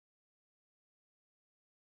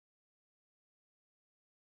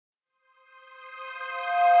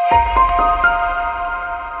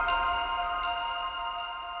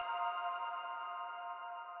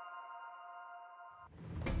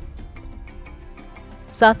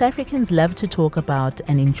South Africans love to talk about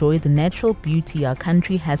and enjoy the natural beauty our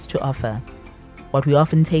country has to offer. What we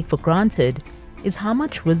often take for granted is how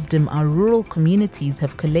much wisdom our rural communities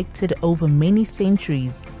have collected over many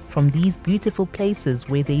centuries from these beautiful places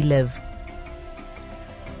where they live.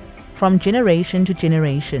 From generation to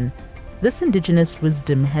generation, this indigenous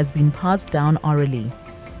wisdom has been passed down orally.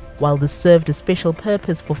 While this served a special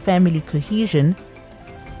purpose for family cohesion,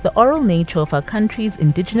 the oral nature of our country's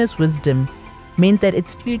indigenous wisdom meant that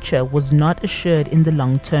its future was not assured in the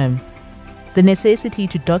long term. The necessity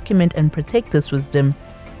to document and protect this wisdom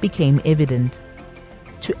became evident.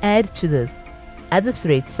 To add to this, other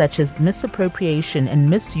threats such as misappropriation and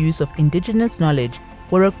misuse of indigenous knowledge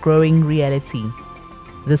were a growing reality.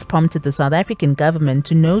 This prompted the South African government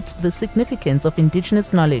to note the significance of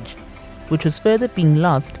indigenous knowledge, which was further being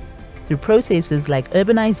lost through processes like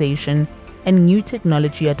urbanization and new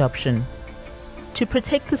technology adoption. To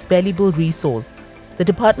protect this valuable resource, the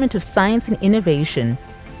Department of Science and Innovation,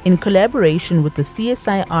 in collaboration with the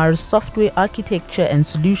CSIR Software Architecture and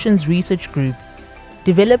Solutions Research Group,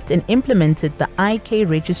 developed and implemented the IK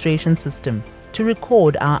registration system to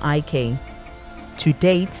record our IK. To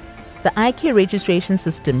date, the IK registration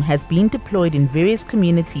system has been deployed in various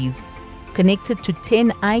communities connected to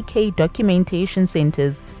 10 IK documentation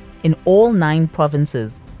centers in all 9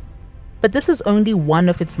 provinces. But this is only one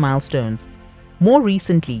of its milestones. More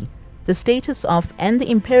recently, the status of and the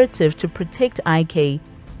imperative to protect IK,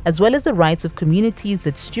 as well as the rights of communities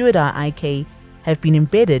that steward our IK, have been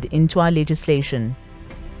embedded into our legislation.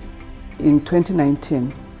 In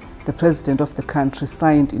 2019, the President of the country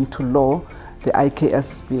signed into law the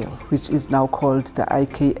IKS Bill, which is now called the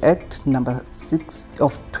IK Act number 6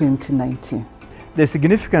 of 2019. The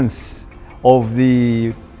significance of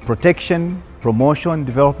the Protection, Promotion,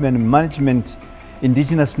 Development and Management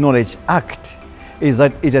Indigenous Knowledge Act is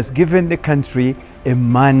that it has given the country a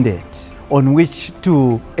mandate on which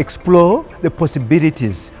to explore the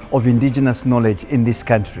possibilities of indigenous knowledge in this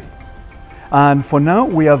country. And for now,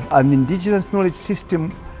 we have an indigenous knowledge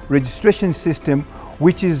system, registration system,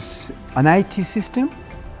 which is an IT system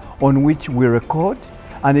on which we record,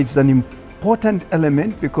 and it's an important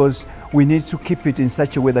element because we need to keep it in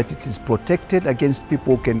such a way that it is protected against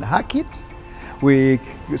people who can hack it,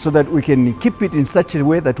 so that we can keep it in such a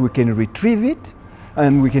way that we can retrieve it,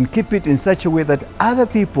 and we can keep it in such a way that other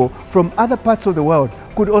people from other parts of the world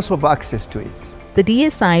could also have access to it. The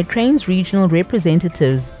DSI trains regional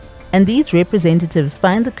representatives, and these representatives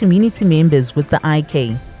find the community members with the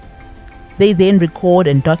IK. They then record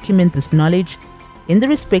and document this knowledge in the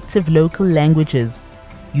respective local languages,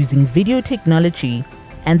 using video technology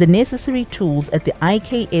and the necessary tools at the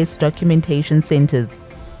IKS documentation centers.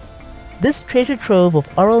 This treasure trove of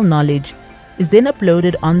oral knowledge is then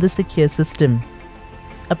uploaded on the secure system.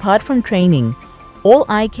 Apart from training, all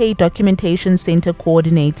IK documentation center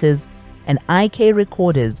coordinators and IK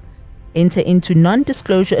recorders enter into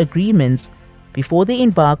non-disclosure agreements before they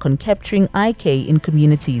embark on capturing IK in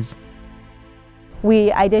communities.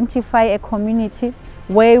 We identify a community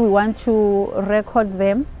where we want to record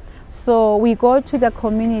them. So we go to the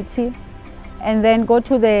community and then go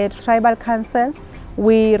to the tribal council.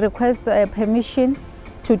 We request permission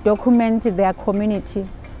to document their community.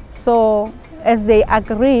 So as they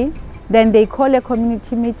agree, then they call a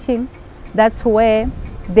community meeting. That's where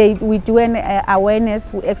we do an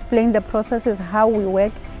awareness, we explain the processes, how we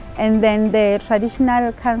work, and then the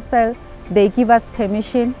traditional council, they give us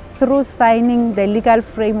permission through signing the legal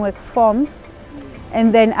framework forms,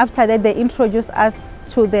 and then after that they introduce us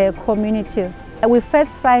to the communities. We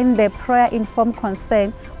first sign the prior informed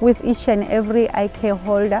consent with each and every IK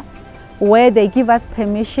holder, where they give us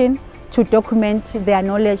permission to document their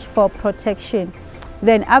knowledge for protection.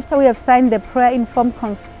 Then after we have signed the prior informed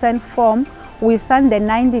consent form, we sign the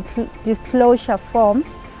 9 disclosure form,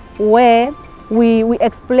 where we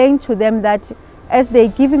explain to them that as they're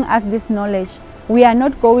giving us this knowledge, we are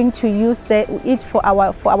not going to use it for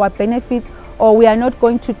our benefit, or we are not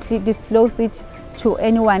going to disclose it to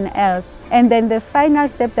anyone else. And then the final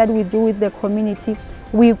step that we do with the community,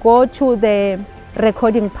 we go to the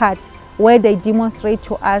recording part where they demonstrate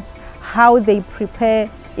to us how they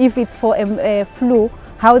prepare, if it's for a flu,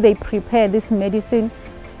 how they prepare this medicine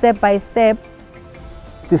step by step.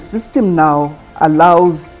 The system now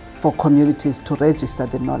allows for communities to register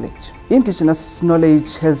the knowledge. Indigenous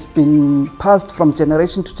knowledge has been passed from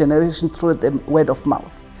generation to generation through the word of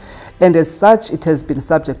mouth. And as such, it has been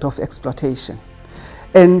subject of exploitation.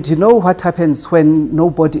 And you know what happens when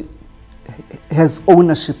nobody has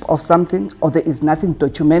ownership of something, or there is nothing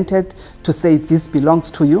documented to say this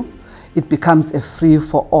belongs to you, it becomes a free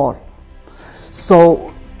for all.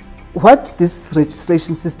 So what this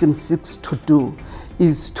registration system seeks to do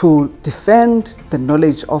is to defend the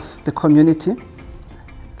knowledge of the community.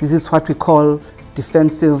 This is what we call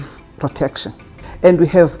defensive protection. And we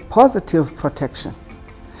have positive protection,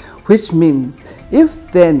 which means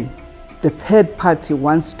if then the third party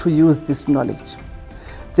wants to use this knowledge,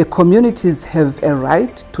 the communities have a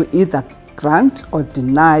right to either grant or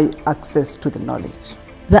deny access to the knowledge.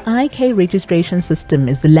 The IK registration system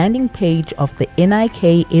is the landing page of the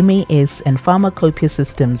NIK, MAS and Pharmacopoeia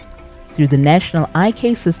systems through the National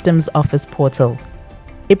IK Systems Office portal.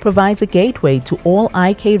 It provides a gateway to all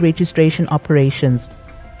IK registration operations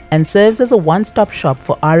and serves as a one-stop shop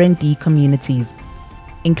for R&D communities,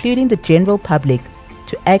 including the general public,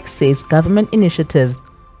 to access government initiatives,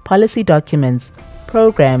 policy documents,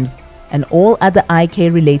 programs, and all other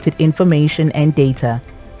IK-related information and data.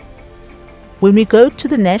 When we go to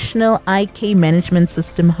the National IK Management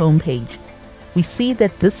System homepage, we see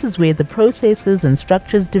that this is where the processes and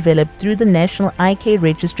structures developed through the National IK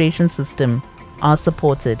Registration System are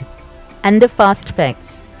supported. Under Fast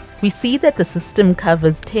Facts, we see that the system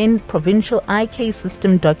covers 10 provincial IK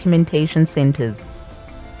system documentation centers.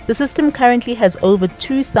 The system currently has over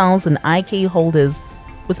 2,000 IK holders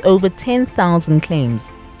with over 10,000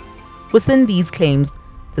 claims. Within these claims,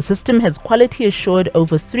 the system has quality assured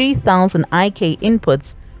over 3,000 IK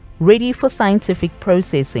inputs ready for scientific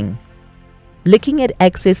processing. Looking at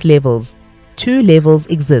access levels, 2 levels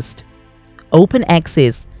exist. Open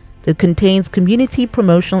access that contains community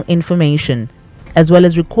promotional information as well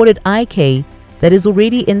as recorded IK that is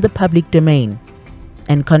already in the public domain,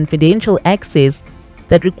 and confidential access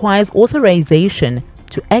that requires authorization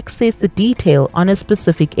to access the detail on a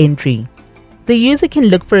specific entry. The user can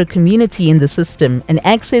look for a community in the system and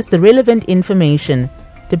access the relevant information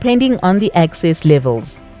depending on the access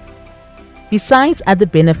levels. Besides other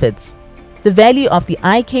benefits, the value of the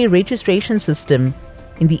IK registration system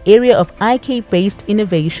in the area of IK-based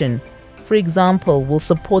innovation, for example, will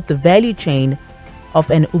support the value chain of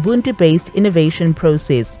an Ubuntu-based innovation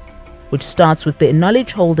process, which starts with the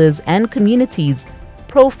knowledge holders and communities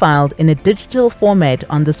profiled in a digital format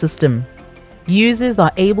on the system. Users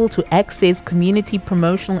are able to access community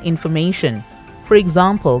promotional information. For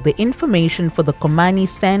example, the information for the Komani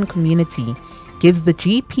San community gives the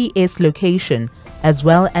GPS location as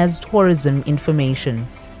well as tourism information.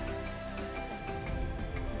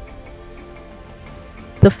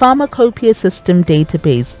 The Pharmacopoeia System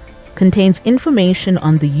database contains information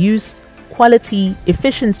on the use, quality,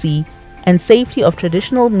 efficiency, and safety of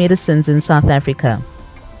traditional medicines in South Africa.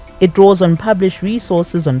 It draws on published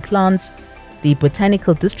resources on plants, the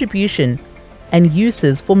botanical distribution, and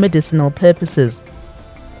uses for medicinal purposes.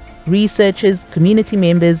 Researchers, community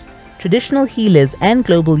members, traditional healers, and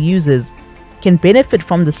global users can benefit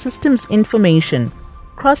from the system's information,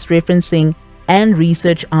 cross-referencing, and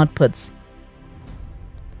research outputs.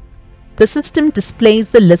 The system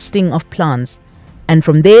displays the listing of plants, and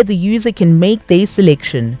from there the user can make their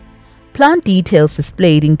selection. Plant details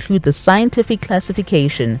displayed include the scientific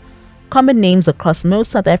classification, common names across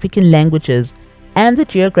most South African languages, and the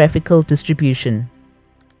geographical distribution.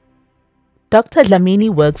 Dr. Dlamini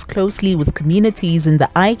works closely with communities in the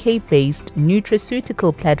IK-based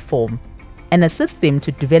nutraceutical platform and assists them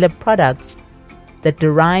to develop products that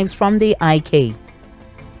derives from their IK.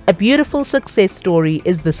 A beautiful success story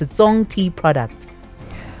is the Setsong tea product.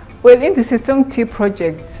 Well, in the Setsong tea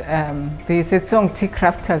project, the Setsong tea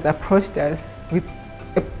crafters approached us with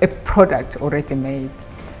a product already made.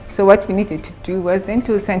 So what we needed to do was then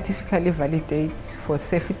to scientifically validate for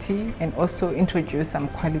safety and also introduce some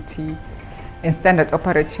quality and standard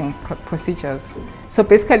operating procedures. So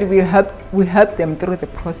basically we help them through the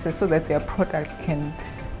process so that their product can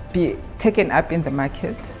be taken up in the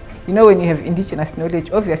market. You know, when you have indigenous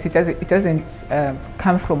knowledge, obviously it doesn't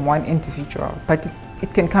come from one individual, but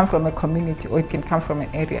it can come from a community or it can come from an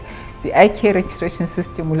area. The IK registration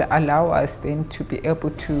system will allow us then to be able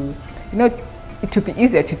to, you know, it will be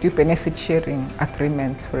easier to do benefit sharing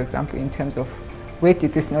agreements, for example, in terms of where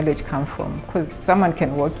did this knowledge come from? Because someone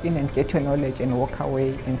can walk in and get your knowledge and walk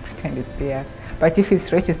away and pretend it's theirs. But if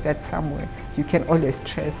it's registered somewhere, you can always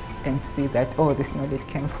trace and see that, oh, this knowledge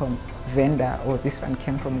came from vendor or this one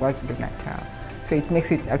came from KwaZulu-Natal. So it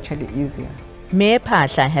makes it actually easier. Mayor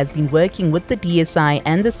Pasha has been working with the DSI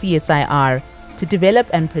and the CSIR to develop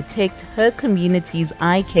and protect her community's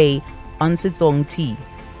IK on Setsong tea.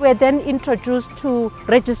 were then introduced to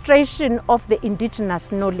registration of the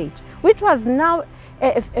indigenous knowledge, which was now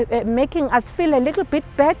making us feel a little bit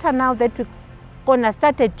better now that we're going to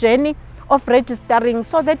start a journey of registering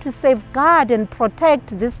so that we safeguard and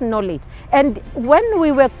protect this knowledge. And when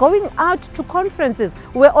we were going out to conferences,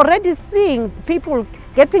 we were already seeing people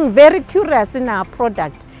getting very curious in our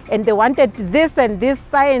product, and they wanted this and this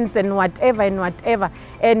science and whatever and whatever.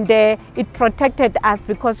 And it protected us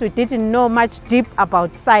because we didn't know much deep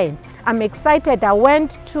about science. I'm excited. I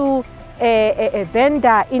went to a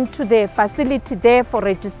vendor into the facility there for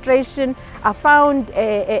registration. I found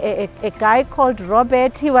a guy called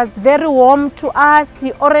Robert. He was very warm to us.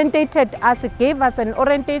 He orientated us, he gave us an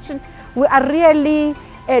orientation. We are really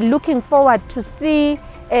looking forward to see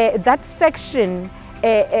that section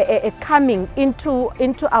coming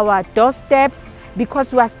into our doorsteps,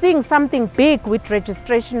 because we are seeing something big with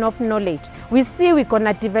registration of knowledge. We see we're going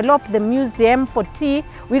to develop the museum for tea.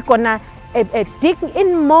 We're going to dig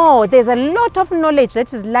in more. There's a lot of knowledge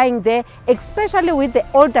that is lying there, especially with the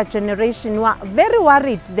older generation who are very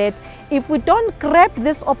worried that if we don't grab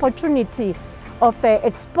this opportunity of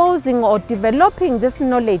exposing or developing this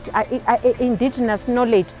knowledge, indigenous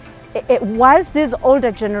knowledge, whilst these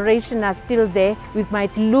older generations are still there, we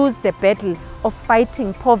might lose the battle of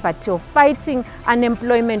fighting poverty, of fighting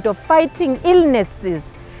unemployment, of fighting illnesses.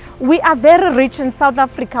 We are very rich in South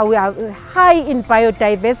Africa. We are high in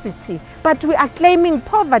biodiversity, but we are claiming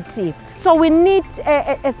poverty. So we need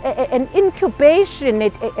an incubation,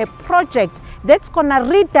 a project that's going to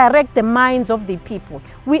redirect the minds of the people.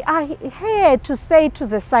 We are here to say to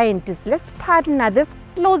the scientists, let's partner, let's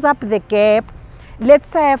close up the gap.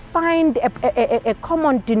 Let's find a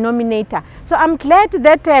common denominator. So I'm glad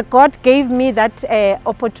that God gave me that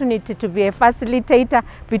opportunity to be a facilitator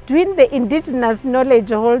between the indigenous knowledge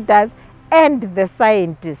holders and the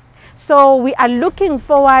scientists. So we are looking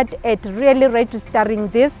forward at really registering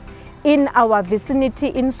this in our vicinity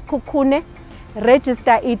in Sekhukhune,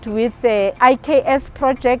 register it with the IKS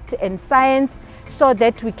project and science so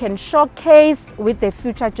that we can showcase with the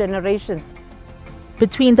future generations.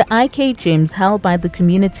 Between the IK gems held by the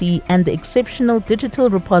community and the exceptional digital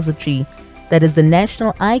repository that is the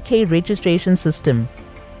National IK Registration System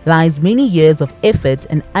lies many years of effort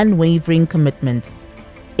and unwavering commitment,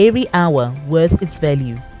 every hour worth its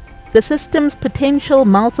value. The system's potential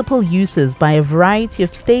multiple uses by a variety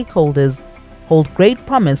of stakeholders hold great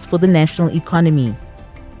promise for the national economy.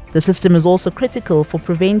 The system is also critical for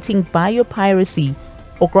preventing biopiracy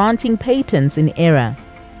or granting patents in error.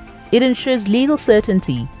 It ensures legal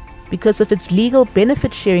certainty because of its legal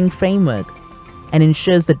benefit-sharing framework and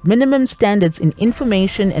ensures that minimum standards in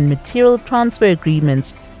information and material transfer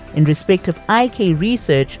agreements in respect of IK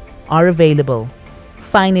research are available.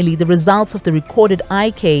 Finally, the results of the recorded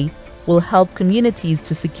IK will help communities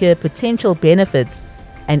to secure potential benefits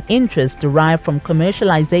and interests derived from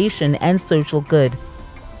commercialization and social good.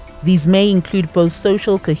 These may include both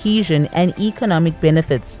social cohesion and economic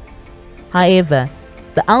benefits. However,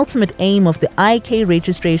 the ultimate aim of the IK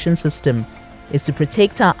registration system is to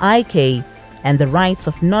protect our IK and the rights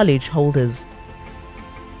of knowledge holders.